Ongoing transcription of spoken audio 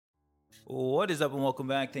What is up, and welcome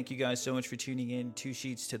back. Thank you guys so much for tuning in. Two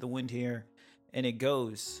sheets to the wind here, and it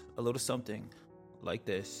goes a little something like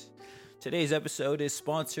this. Today's episode is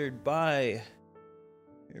sponsored by,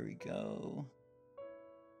 here we go,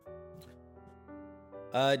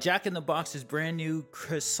 Jack in the Box's brand new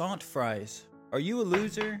croissant fries. Are you a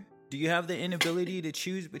loser? Do you have the inability to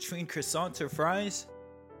choose between croissants or fries?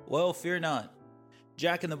 Well, fear not.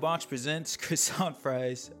 Jack in the Box presents croissant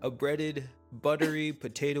fries, a breaded, buttery,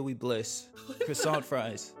 potatoey bliss. Croissant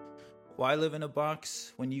fries. Why live in a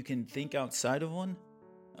box when you can think outside of one?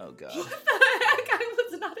 Oh, God. What the heck? I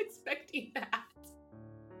was not expecting that.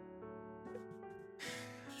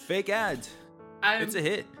 Fake ads. It's a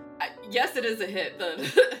hit. Yes, it is a hit.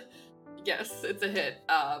 Yes, it's a hit.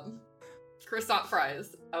 Croissant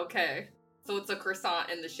fries. Okay. So it's a croissant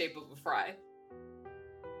in the shape of a fry.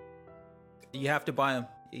 You have to buy them.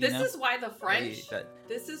 This is why the French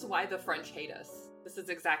hate us. This is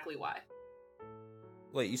exactly why.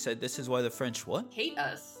 Wait, you said this is why the French what? Hate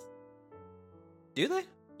us. Do they?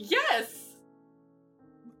 Yes.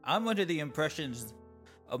 I'm under the impressions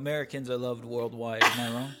Americans are loved worldwide. Am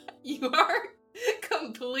I wrong? You are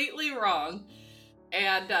completely wrong.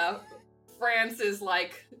 And France is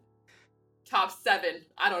like top 7.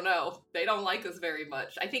 I don't know. They don't like us very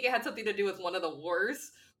much. I think it had something to do with one of the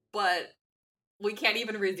wars, but we can't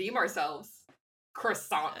even redeem ourselves.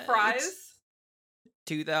 Croissant fries? It's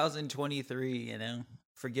 2023,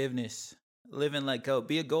 Forgiveness. Live and let go.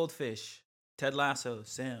 Be a goldfish. Ted Lasso,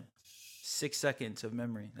 Sam. 6 seconds of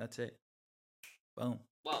memory. That's it. Boom.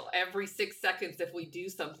 Well, every 6 seconds if we do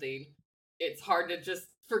something, it's hard to just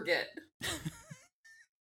forget.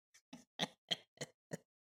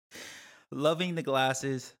 Loving the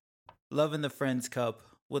glasses. Loving the Friends cup.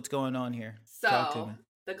 What's going on here? Talk to me.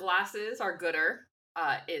 The glasses are gooder.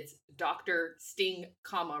 It's Dr. Sting,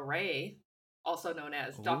 Ray, also known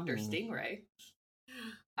as Dr. Stingray.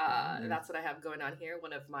 That's what I have going on here.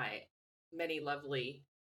 One of my many lovely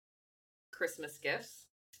Christmas gifts.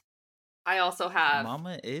 I also have...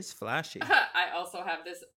 Mama is flashy. I also have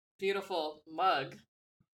this beautiful mug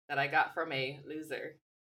that I got from a loser.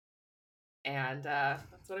 And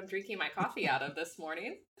that's what I'm drinking my coffee out of this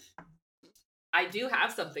morning. I do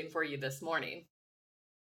have something for you this morning.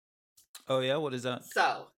 Oh, yeah? What is that?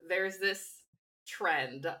 So, there's this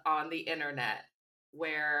trend on the internet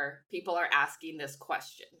where people are asking this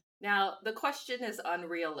question. Now, the question is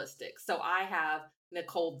unrealistic. So, I have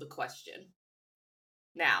Nicole the question.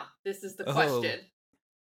 Now, this is the question.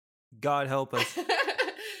 God help us.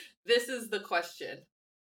 This is the question.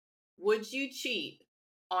 Would you cheat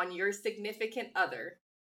on your significant other?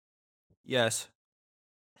 Yes.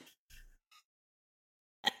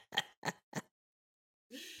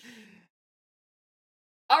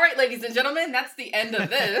 All right, ladies and gentlemen, that's the end of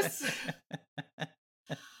this.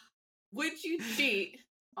 Would you cheat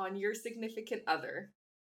on your significant other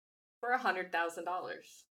for $100,000?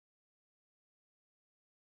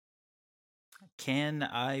 Can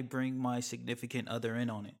I bring my significant other in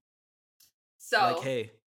on it? So, like,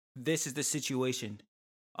 hey, this is the situation.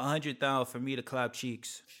 100,000 for me to clap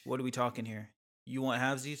cheeks. What are we talking here? You want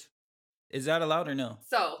halvesies? Is that allowed or no?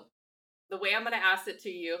 So, the way I'm going to ask it to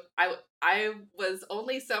you, I was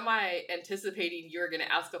only semi-anticipating you were going to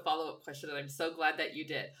ask a follow-up question, and I'm so glad that you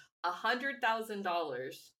did.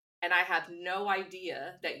 $100,000, and I have no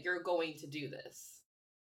idea that you're going to do this.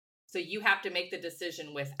 So you have to make the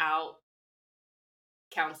decision without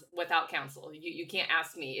counsel. You can't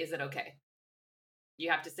ask me, is it okay?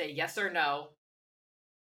 You have to say yes or no,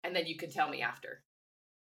 and then you can tell me after.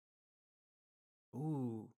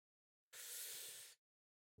 Ooh.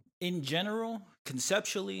 In general,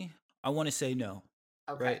 conceptually, I want to say no.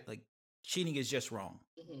 Okay. Right? Like, cheating is just wrong.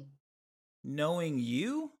 Mm-hmm. Knowing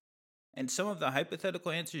you and some of the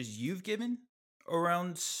hypothetical answers you've given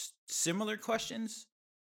around similar questions,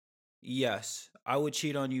 yes, I would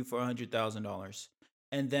cheat on you for $100,000,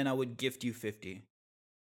 and then I would gift you 50.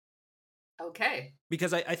 Okay.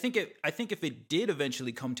 Because I think if it did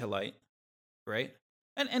eventually come to light, right?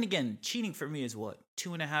 And again, cheating for me is what,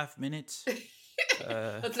 2.5 minutes.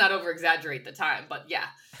 Let's not over exaggerate the time, but yeah.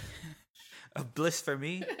 A bliss for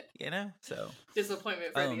me, so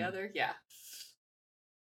disappointment for the other. Yeah.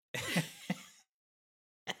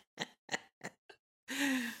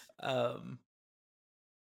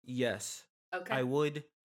 Yes. Okay. I would,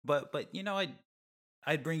 but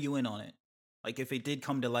I'd bring you in on it. Like, if it did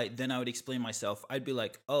come to light, then I would explain myself. I'd be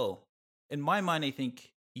like, oh, in my mind, I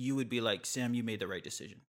think you would be like, Sam, you made the right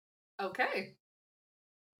decision. Okay.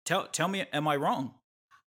 Tell me, am I wrong?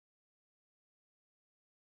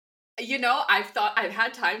 I've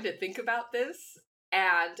had time to think about this,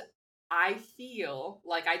 and I feel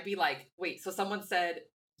like I'd be like, wait, so someone said,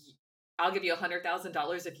 I'll give you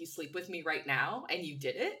 $100,000 if you sleep with me right now, and you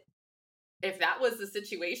did it? If that was the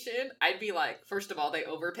situation, I'd be like, first of all, they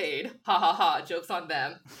overpaid. Ha ha ha, joke's on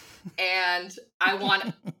them. And I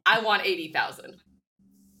want 80,000.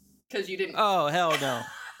 Because you didn't. Oh, hell no.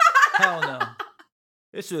 Hell no.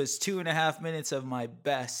 This was 2.5 minutes of my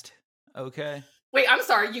best. Okay. Wait, I'm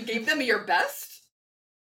sorry, you gave them your best?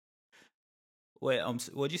 Wait,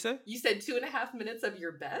 what'd you say? You said 2.5 minutes of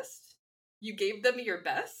your best? You gave them your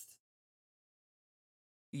best?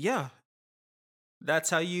 Yeah. That's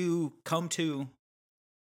how you come to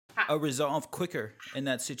a resolve quicker in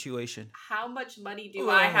that situation. How much money do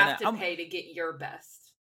I have to pay to get your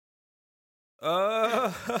best?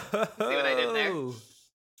 Oh. See what I did there?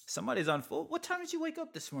 Somebody's on full. What time did you wake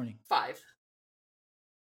up this morning? 5.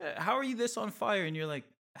 How are you this on fire and you're like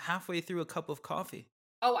halfway through a cup of coffee?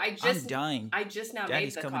 Oh, I'm dying. I just now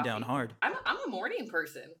Daddy's made the coming coffee. down hard. I'm a morning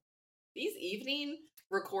person. These evening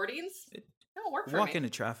recordings don't work for me. Walk into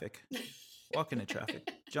traffic. Walk into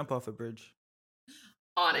traffic. Jump off a bridge.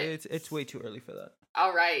 On it. It's way too early for that.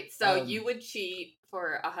 All right. So you would cheat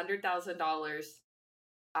for $100,000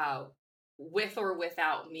 with or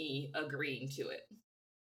without me agreeing to it.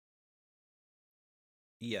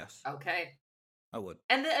 Yes. Okay. I would.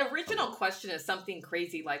 And the original question is something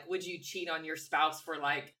crazy like, would you cheat on your spouse for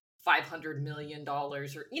like $500 million or,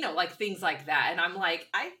 like things like that? And I'm like,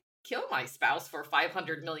 I kill my spouse for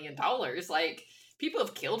 $500 million. Like, people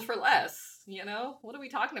have killed for less. What are we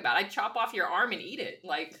talking about? I'd chop off your arm and eat it.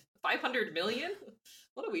 Like, 500 million?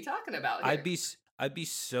 What are we talking about here? I'd be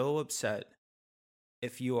so upset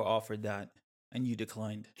if you were offered that and you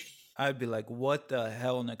declined. I'd be like, what the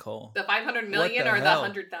hell, Nicole? The 500 million or the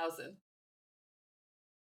 100,000?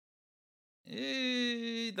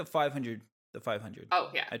 The 500. The 500. Oh,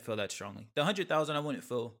 yeah. I'd feel that strongly. The 100,000 I wouldn't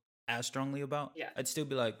feel as strongly about. Yeah. I'd still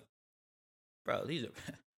be like, bro, these are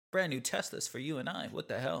brand new Teslas for you and I. What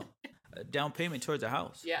the hell? A down payment towards a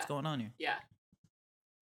house. Yeah. What's going on here? Yeah.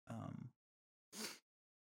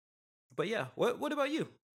 But yeah, what about you?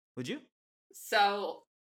 Would you? So,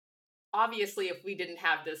 obviously, if we didn't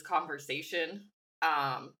have this conversation,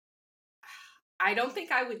 I don't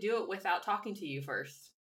think I would do it without talking to you first.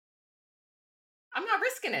 I'm not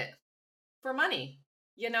risking it for money,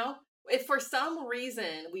 If for some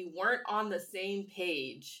reason we weren't on the same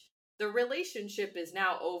page, the relationship is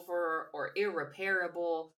now over or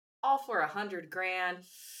irreparable, all for $100,000.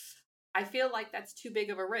 I feel like that's too big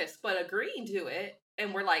of a risk, but agreeing to it,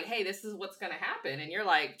 and we're like, hey, this is what's going to happen. And you're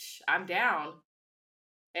like, I'm down.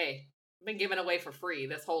 Hey, I've been giving away for free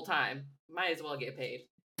this whole time. Might as well get paid.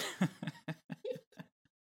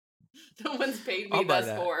 No one's paid me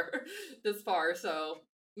this far, so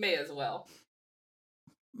may as well.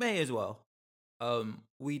 May as well.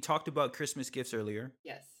 We talked about Christmas gifts earlier.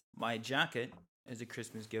 Yes. My jacket is a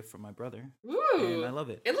Christmas gift from my brother. Ooh. And I love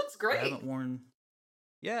it. It looks great. I haven't worn.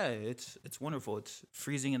 Yeah, it's wonderful. It's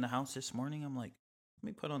freezing in the house this morning. I'm like, let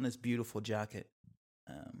me put on this beautiful jacket.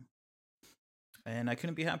 And I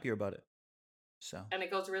couldn't be happier about it. So. And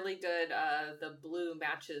it goes really good. The blue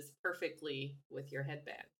matches perfectly with your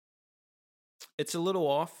headband. It's a little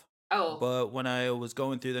off. Oh. But when I was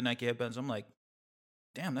going through the Nike headbands, I'm like,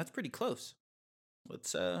 damn, that's pretty close.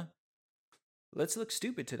 Let's look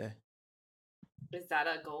stupid today. Is that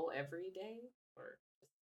a goal every day? Or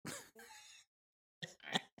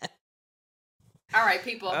All right,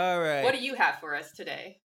 people. All right. What do you have for us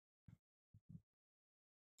today?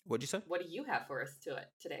 What'd you say? What do you have for us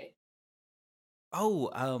today?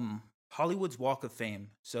 Oh, Hollywood's Walk of Fame.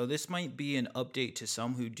 So this might be an update to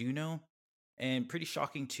some who do know, and pretty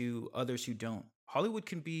shocking to others who don't. Hollywood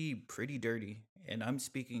can be pretty dirty, and I'm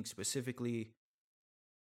speaking specifically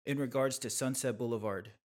in regards to Sunset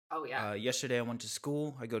Boulevard. Oh, yeah. Yesterday I went to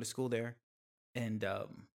school. I go to school there, and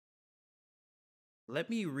let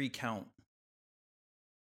me recount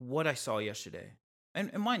what I saw yesterday.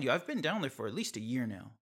 And mind you, I've been down there for at least a year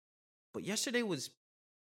now, but yesterday was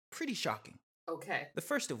pretty shocking. Okay. The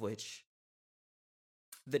first of which,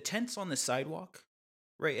 the tents on the sidewalk,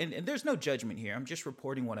 right? And there's no judgment here. I'm just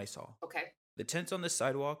reporting what I saw. Okay. The tents on the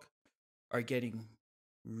sidewalk are getting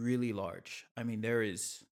really large. I mean, there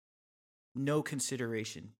is no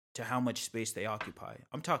consideration to how much space they occupy.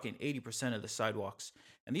 I'm talking 80% of the sidewalks,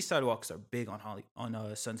 and these sidewalks are big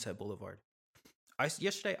on Sunset Boulevard.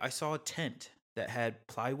 Yesterday, I saw a tent that had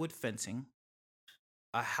plywood fencing,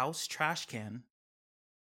 a house trash can,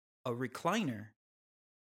 a recliner,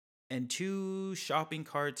 and 2 shopping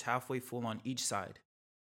carts halfway full on each side.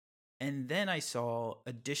 And then I saw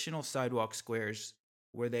additional sidewalk squares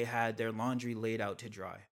where they had their laundry laid out to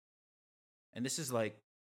dry. And this is like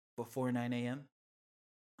before 9 a.m.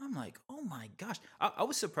 I'm like, oh my gosh. I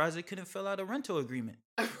was surprised I couldn't fill out a rental agreement.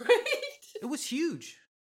 Right? It was huge.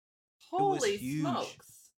 It was Holy huge.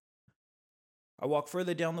 smokes. I walk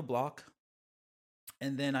further down the block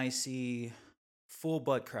and then I see full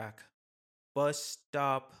butt crack. Bus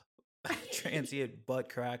stop, transient butt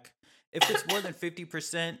crack. If it's more than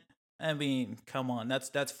 50%, I mean, come on.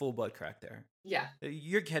 That's full butt crack there. Yeah.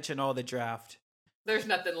 You're catching all the draft. There's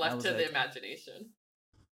nothing I left was to the like, imagination.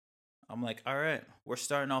 I'm like, all right, we're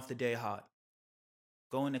starting off the day hot.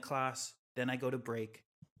 Going to class, then I go to break.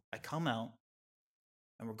 I come out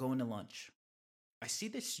and we're going to lunch. I see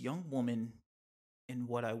this young woman in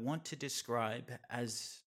what I want to describe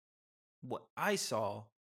as what I saw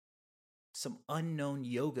some unknown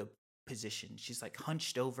yoga position. She's like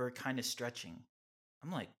hunched over, kind of stretching.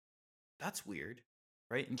 I'm like, that's weird,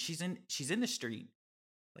 right? And she's in the street,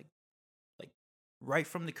 like like right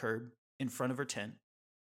from the curb in front of her tent,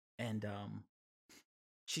 and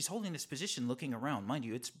she's holding this position, looking around. Mind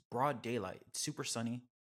you, it's broad daylight, it's super sunny,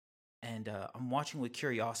 and I'm watching with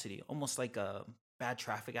curiosity, almost like a bad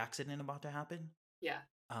traffic accident about to happen. Yeah.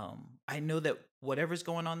 I know that whatever's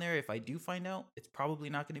going on there, if I do find out, it's probably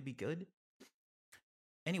not going to be good.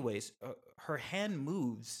 Anyways, her hand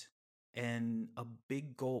moves, and a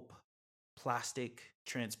big gulp plastic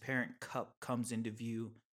transparent cup comes into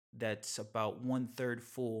view that's about 1/3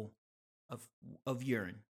 full of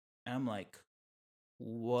urine. And I'm like,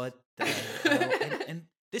 what the hell? And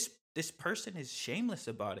this person is shameless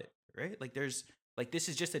about it, right? Like there's like this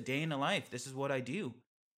is just a day in the life. This is what I do.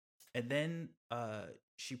 And then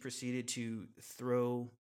she proceeded to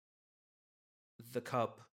throw the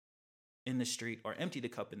cup in the street or empty the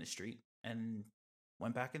cup in the street and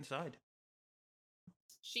went back inside.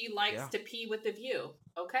 She likes Yeah. to pee with the view.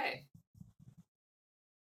 Okay.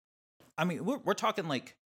 I mean, we're talking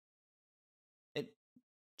like it.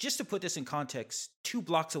 Just to put this in context, 2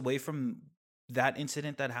 blocks away from that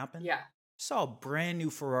incident that happened, Yeah. saw a brand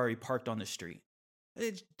new Ferrari parked on the street.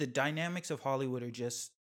 The dynamics of Hollywood are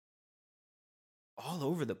just all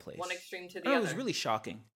over the place. One extreme to the It other. was really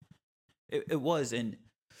shocking. It was, and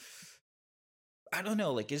I don't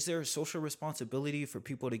know. Like, is there a social responsibility for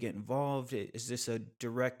people to get involved? Is this a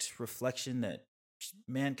direct reflection that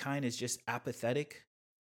mankind is just apathetic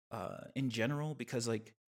in general? Because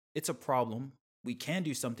like, it's a problem. We can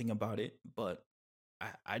do something about it, but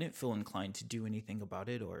I didn't feel inclined to do anything about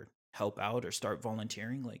it or help out or start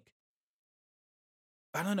volunteering. Like,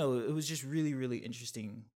 I don't know. It was just really, really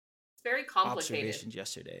interesting It's very complicated. observations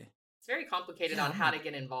yesterday. It's very complicated Yeah, on I'm how like- to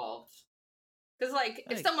get involved. Because, like, if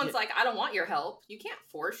Like, someone's yeah. like, I don't want your help, you can't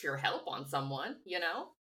force your help on someone, you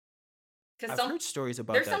know? Because I've heard stories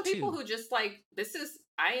about there's that some people too. who just like,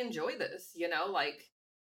 I enjoy this, you know? Like,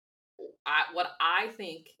 what I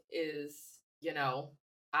think is, you know,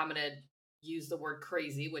 I'm going to use the word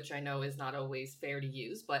crazy, which I know is not always fair to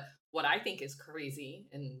use, but what I think is crazy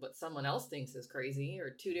and what someone else thinks is crazy are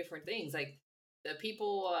two different things. Like, the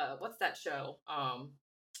people, what's that show?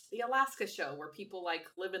 The Alaska show where people like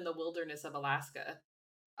live in the wilderness of Alaska.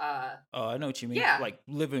 Oh, I know what you mean. Yeah. Like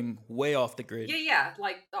living way off the grid. Yeah,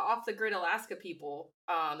 like the off the grid Alaska people.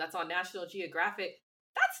 That's on National Geographic.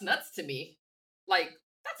 That's nuts to me. Like,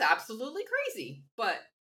 that's absolutely crazy. But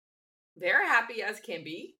they're happy as can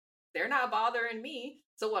be. They're not bothering me.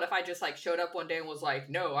 So what if I just like showed up one day and was like,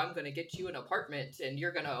 no, I'm gonna get you an apartment and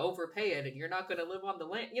you're gonna overpay it and you're not gonna live on the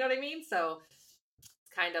land. You know what I mean? So it's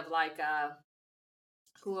kind of like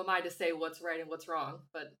who am I to say what's right and what's wrong?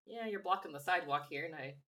 But yeah, you're blocking the sidewalk here and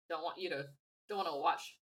I don't want to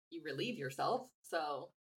watch you relieve yourself.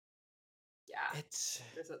 So yeah,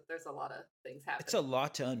 there's a lot of things happening. It's a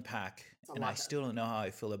lot to unpack, and I still don't know how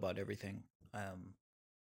I feel about everything.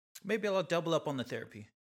 Maybe I'll double up on the therapy.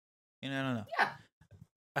 You know, I don't know.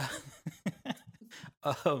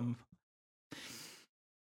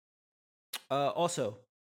 Yeah. Also,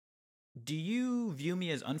 do you view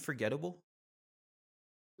me as unforgettable?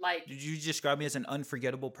 Like, did you describe me as an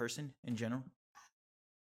unforgettable person in general?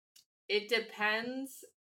 It depends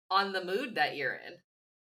on the mood that you're in.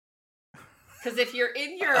 Because if you're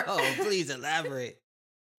in your oh, please elaborate.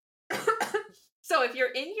 So if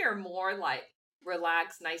you're in your more like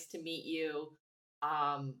relaxed, nice to meet you,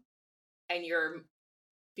 and you're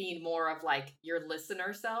being more of like your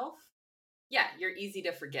listener self, yeah, you're easy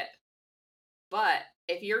to forget. But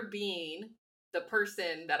if you're being the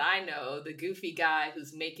person that I know, the goofy guy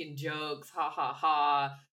who's making jokes, ha ha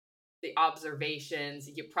ha, the observations,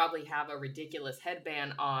 you probably have a ridiculous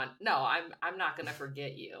headband on. No, I'm not gonna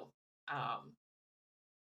forget you.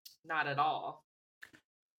 Not at all.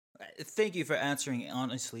 Thank you for answering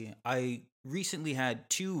honestly. I recently had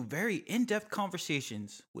two very in-depth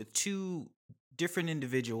conversations with two different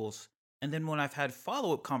individuals, and then when I've had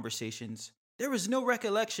follow-up conversations, there was no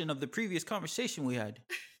recollection of the previous conversation we had.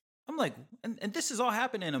 I'm like, and this has all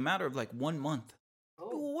happened in a matter of like 1 month.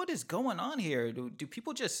 Oh. What is going on here? Do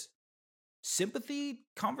people just sympathy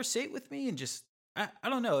conversate with me and just I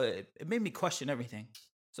don't know. It made me question everything.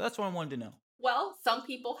 So that's what I wanted to know. Well, some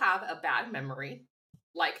people have a bad memory,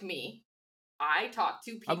 like me. I talk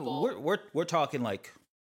to I mean, people. we're talking like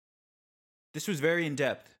this was very in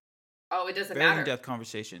depth, Oh, it doesn't very in matter. depth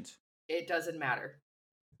conversations. It doesn't matter.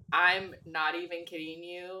 I'm not even kidding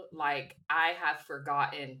you. Like, I have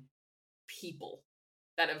forgotten people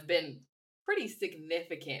that have been pretty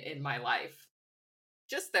significant in my life,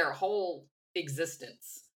 just their whole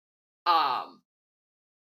existence. Um,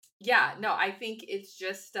 yeah, no, I think it's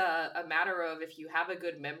just a matter of if you have a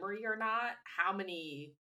good memory or not,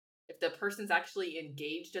 if the person's actually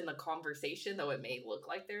engaged in the conversation, though it may look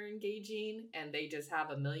like they're engaging and they just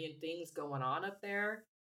have a million things going on up there.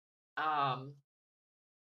 Um,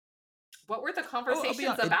 what were the Oh, I'll be conversations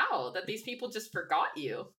honest. about that these people just forgot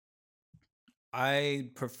you? I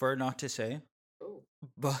prefer not to say, Oh.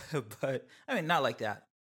 but but I mean, not like that,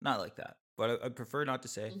 not like that. But I prefer not to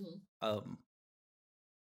say. Hmm. Um,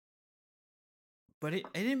 but it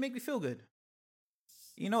didn't make me feel good.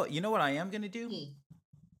 You know what I am gonna do? Hmm.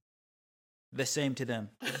 The same to them.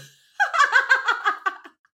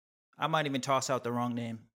 I might even toss out the wrong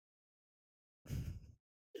name.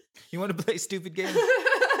 You want to play stupid games?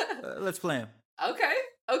 Let's play them. Okay,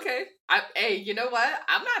 okay. Hey, you know what?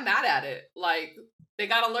 I'm not mad at it. Like, they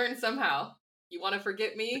gotta learn somehow. You want to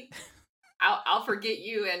forget me? I'll forget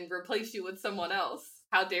you and replace you with someone else.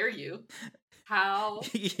 How dare you? How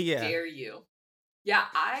Yeah. dare you? Yeah,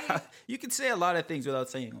 You can say a lot of things without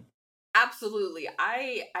saying them. absolutely.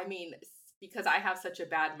 I mean, because I have such a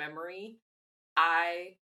bad memory,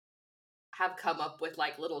 I have come up with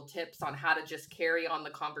like little tips on how to just carry on the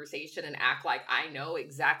conversation and act like I know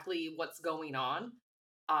exactly what's going on.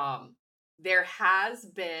 Um, there has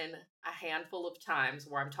been a handful of times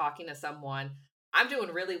where I'm talking to someone, I'm doing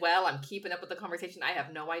really well, I'm keeping up with the conversation. I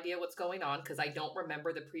have no idea what's going on because I don't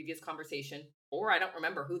remember the previous conversation or I don't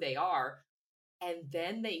remember who they are. And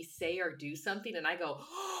then they say or do something, and I go,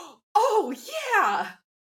 oh, yeah.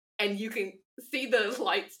 And you can see the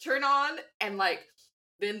lights turn on, and like,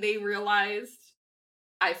 then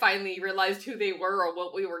I finally realized who they were or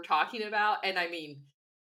what we were talking about. And I mean,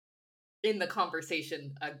 in the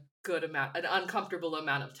conversation, an uncomfortable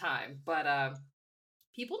amount of time. But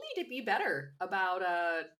people need to be better about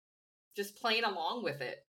just playing along with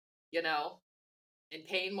it, you know, and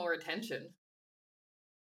paying more attention.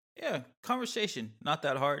 Yeah, conversation, not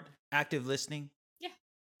that hard. Active listening. Yeah.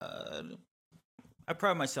 Uh, I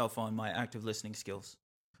pride myself on my active listening skills.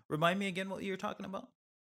 Remind me again what you were talking about.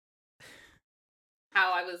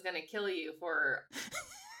 How I was going to kill you for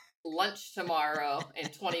lunch tomorrow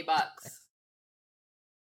and $20.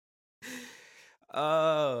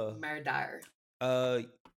 Uh, Murder. uh,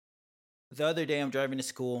 the other day I'm driving to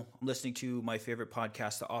school. I'm listening to my favorite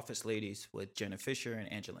podcast, The Office Ladies, with Jenna Fisher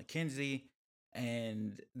and Angela Kinsey.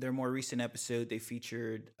 And their more recent episode, they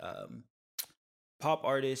featured pop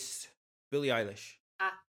artist Billie Eilish.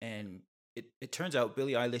 Ah, And it turns out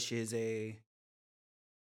Billie Eilish is a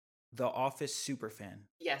The Office super fan.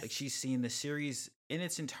 yes. Like she's seen the series in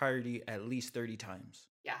its entirety at least 30 times.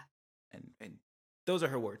 Yeah. And those are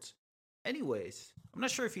her words. Anyways, I'm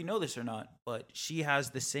not sure if you know this or not, but she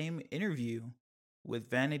has the same interview with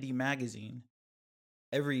Vanity magazine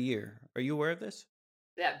every year. Are you aware of this?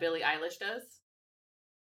 That Billie Eilish does?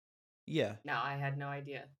 Yeah. No, I had no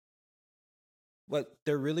idea. Well,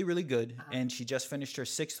 they're really, really good. Uh-huh. And she just finished her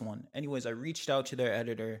sixth one. Anyways, I reached out to their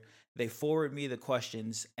editor. They forwarded me the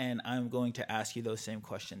questions, and I'm going to ask you those same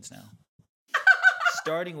questions now.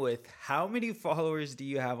 Starting with, how many followers do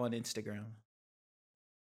you have on Instagram?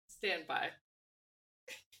 Stand by.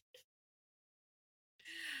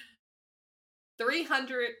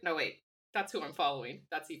 300. No, wait. That's who I'm following.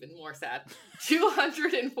 That's even more sad.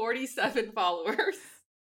 247 followers.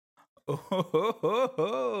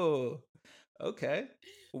 Oh, okay.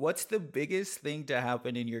 What's the biggest thing to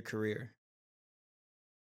happen in your career?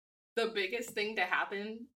 The biggest thing to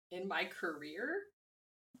happen in my career?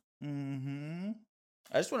 Mm-hmm.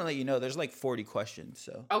 I just want to let you know there's like 40 questions,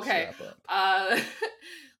 so Okay. strap up.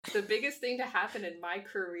 The biggest thing to happen in my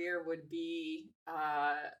career would be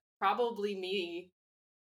probably me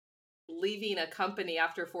leaving a company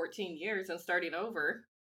after 14 years and starting over.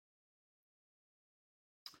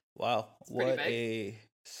 Wow, It's pretty what big. a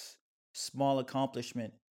small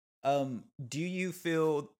accomplishment Do you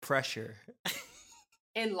feel pressure?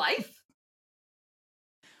 In life?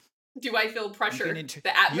 Do I feel You can pressure? The you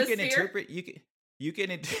can atmosphere? interpret you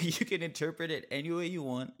can interpret it any way you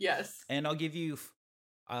want, Yes. and I'll give you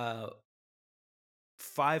uh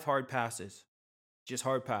 5 hard passes. Just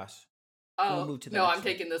hard pass. Then we'll Oh, move to the no, I'm next one.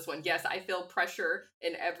 taking this one. Yes, I feel pressure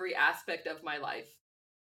in every aspect of my life.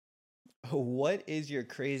 What is your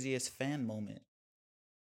craziest fan moment?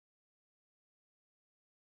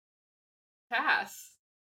 Pass.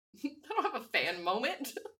 I don't have a fan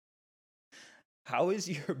moment. How is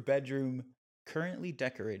your bedroom currently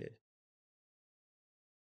decorated?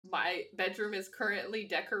 My bedroom is currently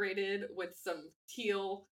decorated with some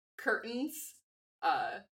teal curtains,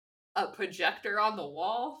 uh, a projector on the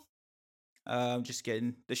wall. I'm just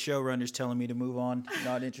kidding. The showrunner's telling me to move on.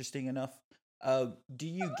 Not interesting enough. Do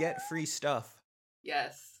you get free stuff?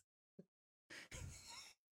 Yes.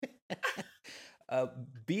 uh,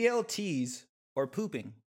 BLTs or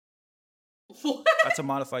pooping? What? That's a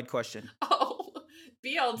modified question. Oh,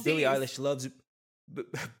 BLTs. Billie Eilish loves B-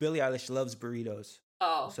 Billie Eilish loves burritos.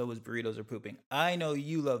 Oh, So was burritos or pooping. I know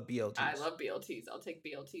you love BLTs. I love BLTs. I'll take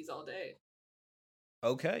BLTs all day.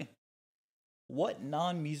 Okay. What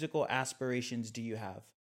non-musical aspirations do you have?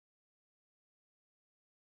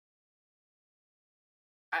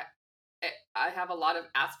 I I have a lot of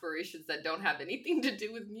aspirations that don't have anything to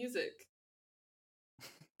do with music.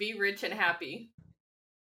 Be rich and happy.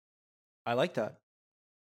 I like that.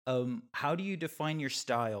 How do you define your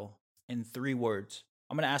style in 3 words?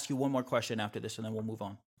 I'm gonna ask you one more question after this, and then we'll move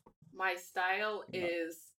on. My style No.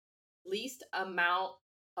 is least amount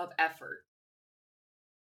of effort.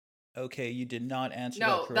 Okay, you did not answer that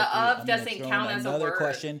No, the correctly. of I'm gonna doesn't throw in count as a another word.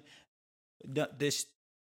 question. No, this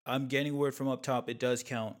I'm getting word from up top. It does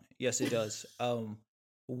count. Yes, it does.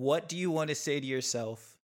 What do you want to say to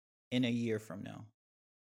yourself in a year from now?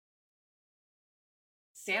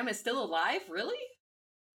 Sam is still alive? Really?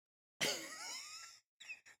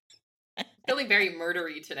 Feeling very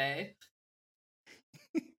murdery today.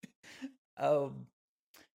 um,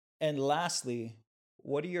 and lastly,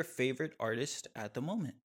 what are your favorite artists at the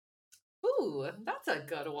moment? Ooh, that's a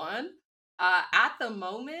good one. At the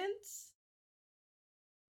moment,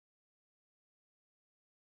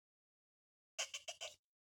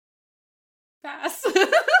 pass.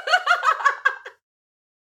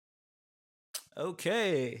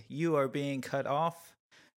 Okay, you are being cut off.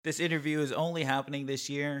 This interview is only happening this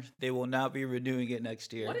year. They will not be renewing it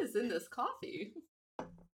next year. What is in this coffee?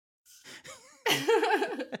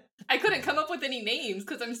 I couldn't come up with any names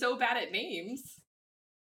because I'm so bad at names.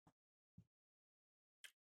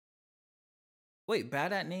 Wait,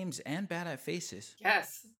 bad at names and bad at faces.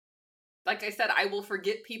 Yes. Like I said, I will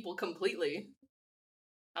forget people completely.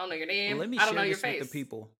 I don't know your name. Let me I don't know share your this with the face.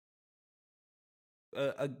 people.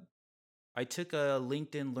 I took a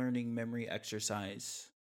LinkedIn learning memory exercise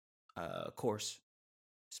course.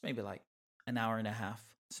 It's maybe like an hour and a half.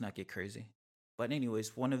 Let's not get crazy. But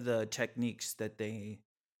anyways, one of the techniques that they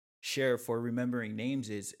share for remembering names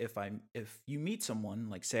is if you meet someone,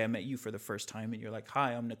 like say I met you for the first time and you're like,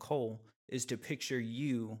 "Hi, I'm Nicole," is to picture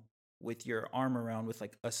you with your arm around with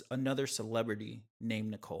like another celebrity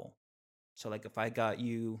named Nicole. So like if I got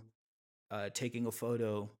you taking a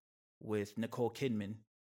photo with Nicole Kidman,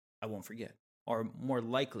 I won't forget, or more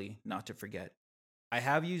likely not to forget. I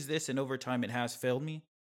have used this, and over time it has failed me,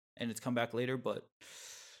 and it's come back later. But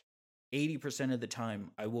 80% of the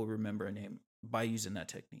time, I will remember a name by using that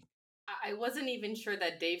technique. I wasn't even sure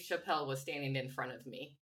that Dave Chappelle was standing in front of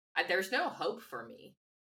me. There's no hope for me.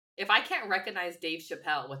 If I can't recognize Dave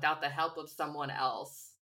Chappelle without the help of someone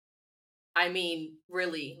else, I mean,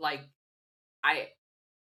 really, like, I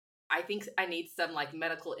I think I need some like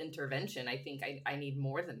medical intervention. I think I need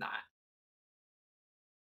more than that.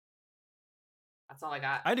 That's all I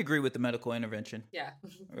got. I'd agree with the medical intervention. Yeah.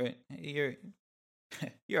 Right?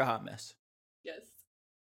 You're a hot mess. Yes.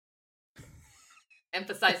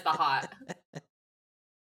 Emphasize the hot.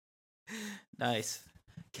 Nice.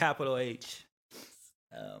 Capital H.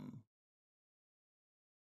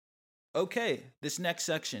 Okay, this next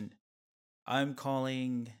section I'm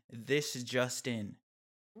calling This Just In,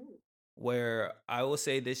 Ooh. where I will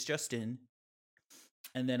say this just in,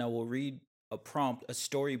 and then I will read a prompt, a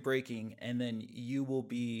story breaking, and then you will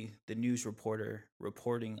be the news reporter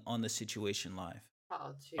reporting on the situation live.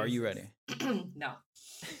 Oh, Jesus. Are you ready? No.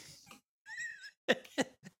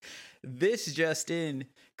 This just in,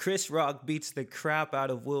 Chris Rock beats the crap out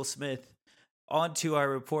of Will Smith. On to our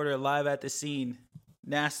reporter live at the scene,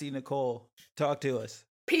 Nasty Nicole. Talk to us.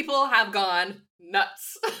 People have gone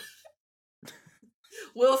nuts.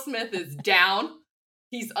 Will Smith is down.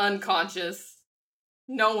 He's unconscious.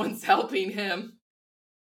 No one's helping him.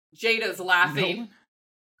 Jada's No laughing.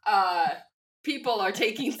 one? People are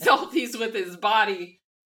taking selfies with his body.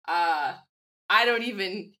 I don't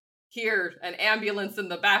even hear an ambulance in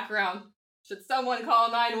the background. Should someone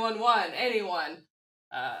call 911? Anyone?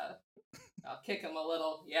 I'll kick him a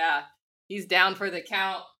little. Yeah, he's down for the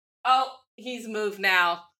count. Oh, he's moved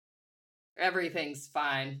now. Everything's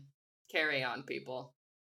fine. Carry on, people.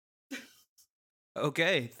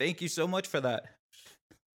 Okay, thank you so much for that.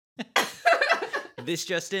 This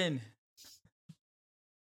just in.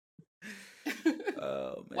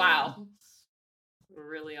 Oh, man. Wow. We're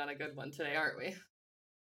really on a good one today, aren't we?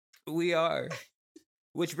 We are.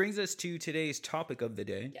 Which brings us to today's topic of the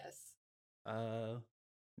day. Yes.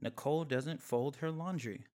 Nicole doesn't fold her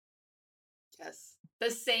laundry. Yes.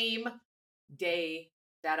 The same day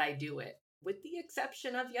that I do it. With the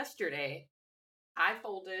exception of yesterday, I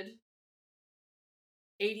folded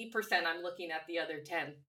 80%. I'm looking at the other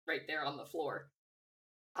 10 right there on the floor.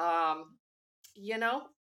 You know,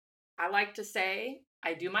 I like to say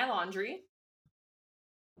I do my laundry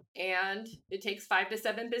and it takes 5 to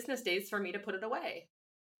 7 business days for me to put it away.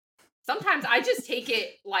 Sometimes I just take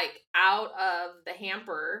it like out of the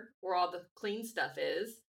hamper where all the clean stuff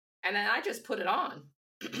is, and then I just put it on.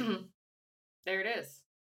 There it is.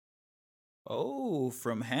 Oh,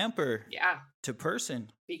 from hamper Yeah, to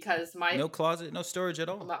person. because my No closet, no storage at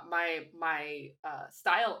all. my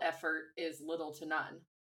style effort is little to none.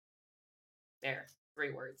 There,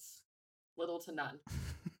 3 words. Little to none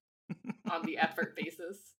on the effort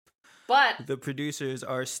basis. But The producers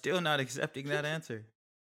are still not accepting that answer.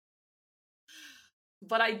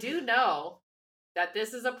 I do know that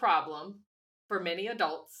this is a problem for many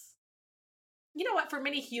adults. You know what? For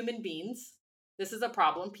many human beings, this is a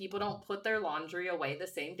problem. People don't put their laundry away the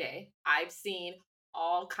same day. I've seen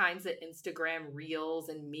all kinds of Instagram reels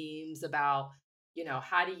and memes about,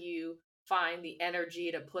 how do you find the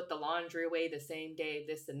energy to put the laundry away the same day,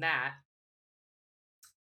 this and that.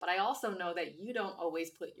 But I also know that you don't always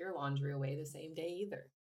put your laundry away the same day either.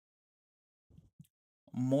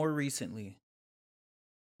 More recently.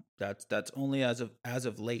 That's only as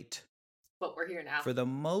of late. But we're here now. For the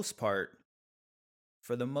most part,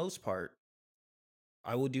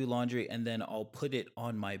 I will do laundry and then I'll put it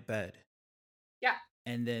on my bed. Yeah.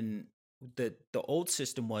 And then the old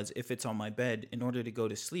system was if it's on my bed, in order to go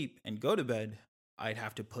to sleep and go to bed, I'd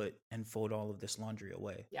have to put and fold all of this laundry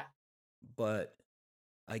away. Yeah. But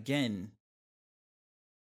again,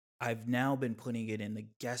 I've now been putting it in the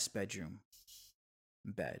guest bedroom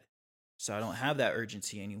bed. So I don't have that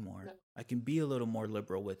urgency anymore. No. I can be a little more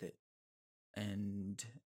liberal with it. And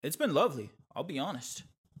it's been lovely, I'll be honest.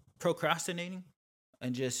 Procrastinating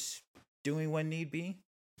and just doing when need be.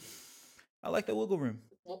 I like the wiggle room,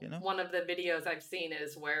 you know? One of the videos I've seen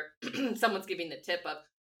is where someone's giving the tip of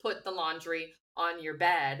put the laundry on your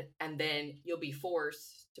bed and then you'll be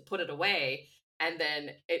forced to put it away. And then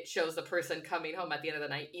it shows the person coming home at the end of the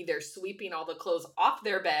night, either sweeping all the clothes off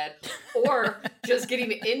their bed or just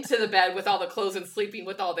getting into the bed with all the clothes and sleeping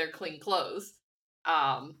with all their clean clothes.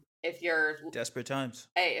 If you're Desperate times.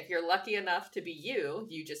 Hey, if you're lucky enough to be you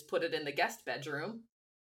just put it in the guest bedroom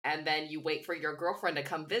and then you wait for your girlfriend to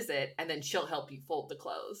come visit and then she'll help you fold the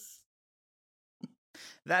clothes.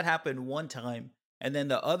 That happened one time. And then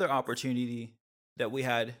the other opportunity that we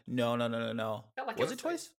had, no. Was it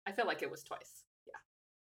twice? I feel like it was twice.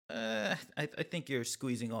 Yeah. I think you're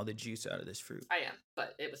squeezing all the juice out of this fruit. I am,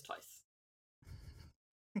 but it was twice.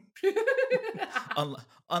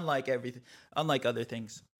 Unlike other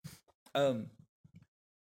things.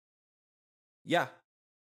 Yeah.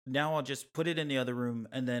 Now I'll just put it in the other room,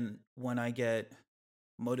 and then when I get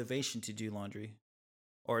motivation to do laundry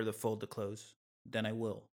or to fold the clothes, then I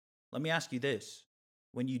will. Let me ask you this.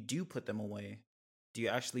 When you do put them away, do you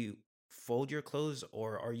actually fold your clothes,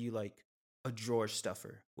 or are you like a drawer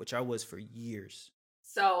stuffer, which I was for years?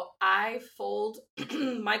 So I fold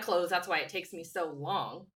my clothes. That's why it takes me so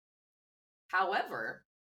long. However,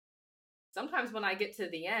 sometimes when I get to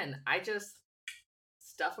the end, I just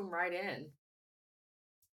stuff them right in.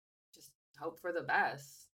 Just hope for the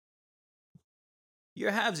best.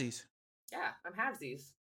 You're halvesies. Yeah, I'm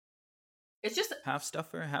halvesies. It's just half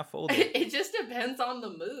stuffer, half folder. It just depends on the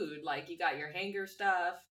mood. Like you got your hanger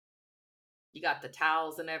stuff, you got the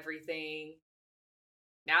towels and everything.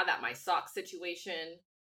 Now that my sock situation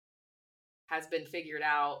has been figured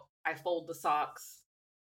out, I fold the socks.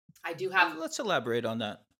 I do have. Let's elaborate on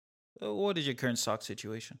that. What is your current sock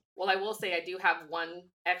situation? Well, I will say I do have one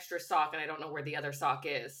extra sock, and I don't know where the other sock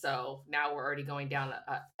is. So now we're already going down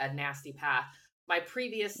a nasty path.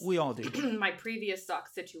 We all do. My previous sock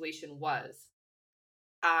situation was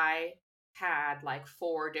I had like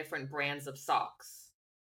 4 different brands of socks.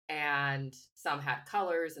 And some had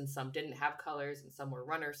colors and some didn't have colors, and some were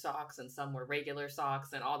runner socks and some were regular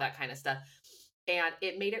socks and all that kind of stuff. And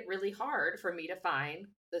it made it really hard for me to find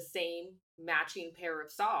the same matching pair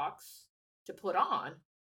of socks to put on.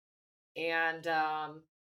 And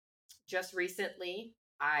just recently,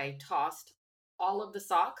 I tossed all of the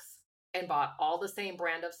socks and bought all the same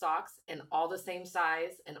brand of socks and all the same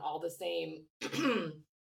size and all the same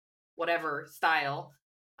whatever style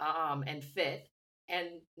and fit.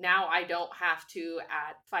 And now I don't have to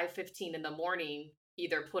at 5:15 in the morning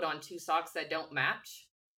either put on 2 socks that don't match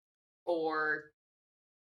or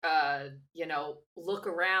look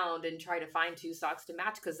around and try to find 2 socks to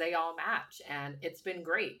match, because they all match, and it's been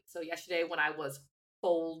great. So yesterday when I was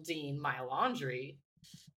folding my laundry,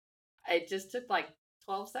 it just took like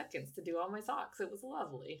 12 seconds to do all my socks. It was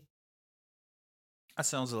lovely. That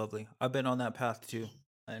sounds lovely. I've been on that path too,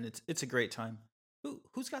 and it's a great time.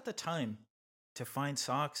 Who's got the time to find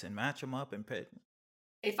socks and match them up and put?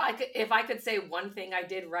 If I could say one thing I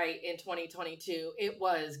did right in 2022, it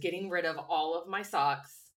was getting rid of all of my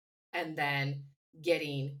socks and then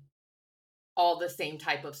getting all the same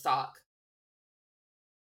type of sock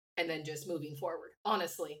and then just moving forward.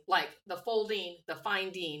 Honestly, like the folding, the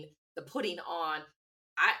finding, the putting on.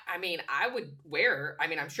 I mean, I would wear,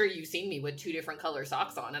 I'm sure you've seen me with 2 different color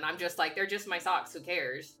socks on, and I'm just like, they're just my socks. Who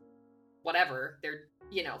cares? Whatever. They're,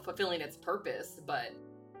 fulfilling its purpose, but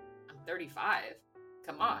I'm 35.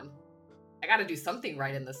 Come on. I got to do something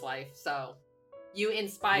right in this life. So you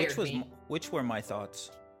inspired me. Which were my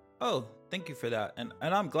thoughts? Oh, thank you for that. And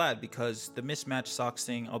I'm glad, because the mismatched socks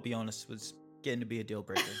thing, I'll be honest, was getting to be a deal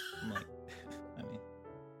breaker. I'm like,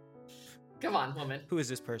 come on, woman. Who is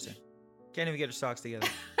this person? Can't even get her socks together.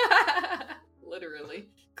 Literally.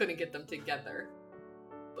 Couldn't get them together.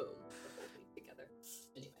 Boom. Together.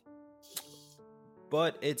 Anyway.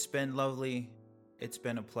 But it's been lovely. It's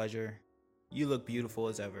been a pleasure. You look beautiful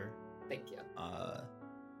as ever. Thank you.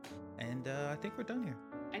 And I think we're done here.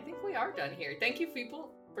 I think we are done here. Thank you,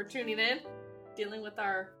 people, for tuning in, dealing with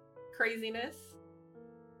our craziness.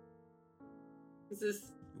 You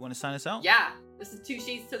want to sign us out? Yeah. This is 2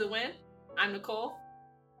 Sheets to the Wind. I'm Nicole.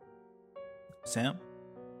 Sam?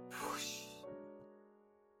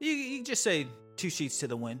 You just say 2 sheets to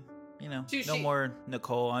the wind. No more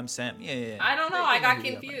Nicole, I'm Sam. Yeah. I don't know. I got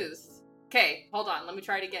confused. Okay, hold on. Let me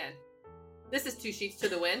try it again. This is 2 Sheets to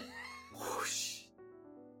the Wind.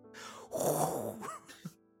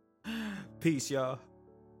 Peace, y'all.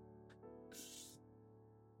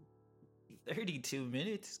 32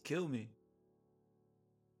 minutes? Kill me.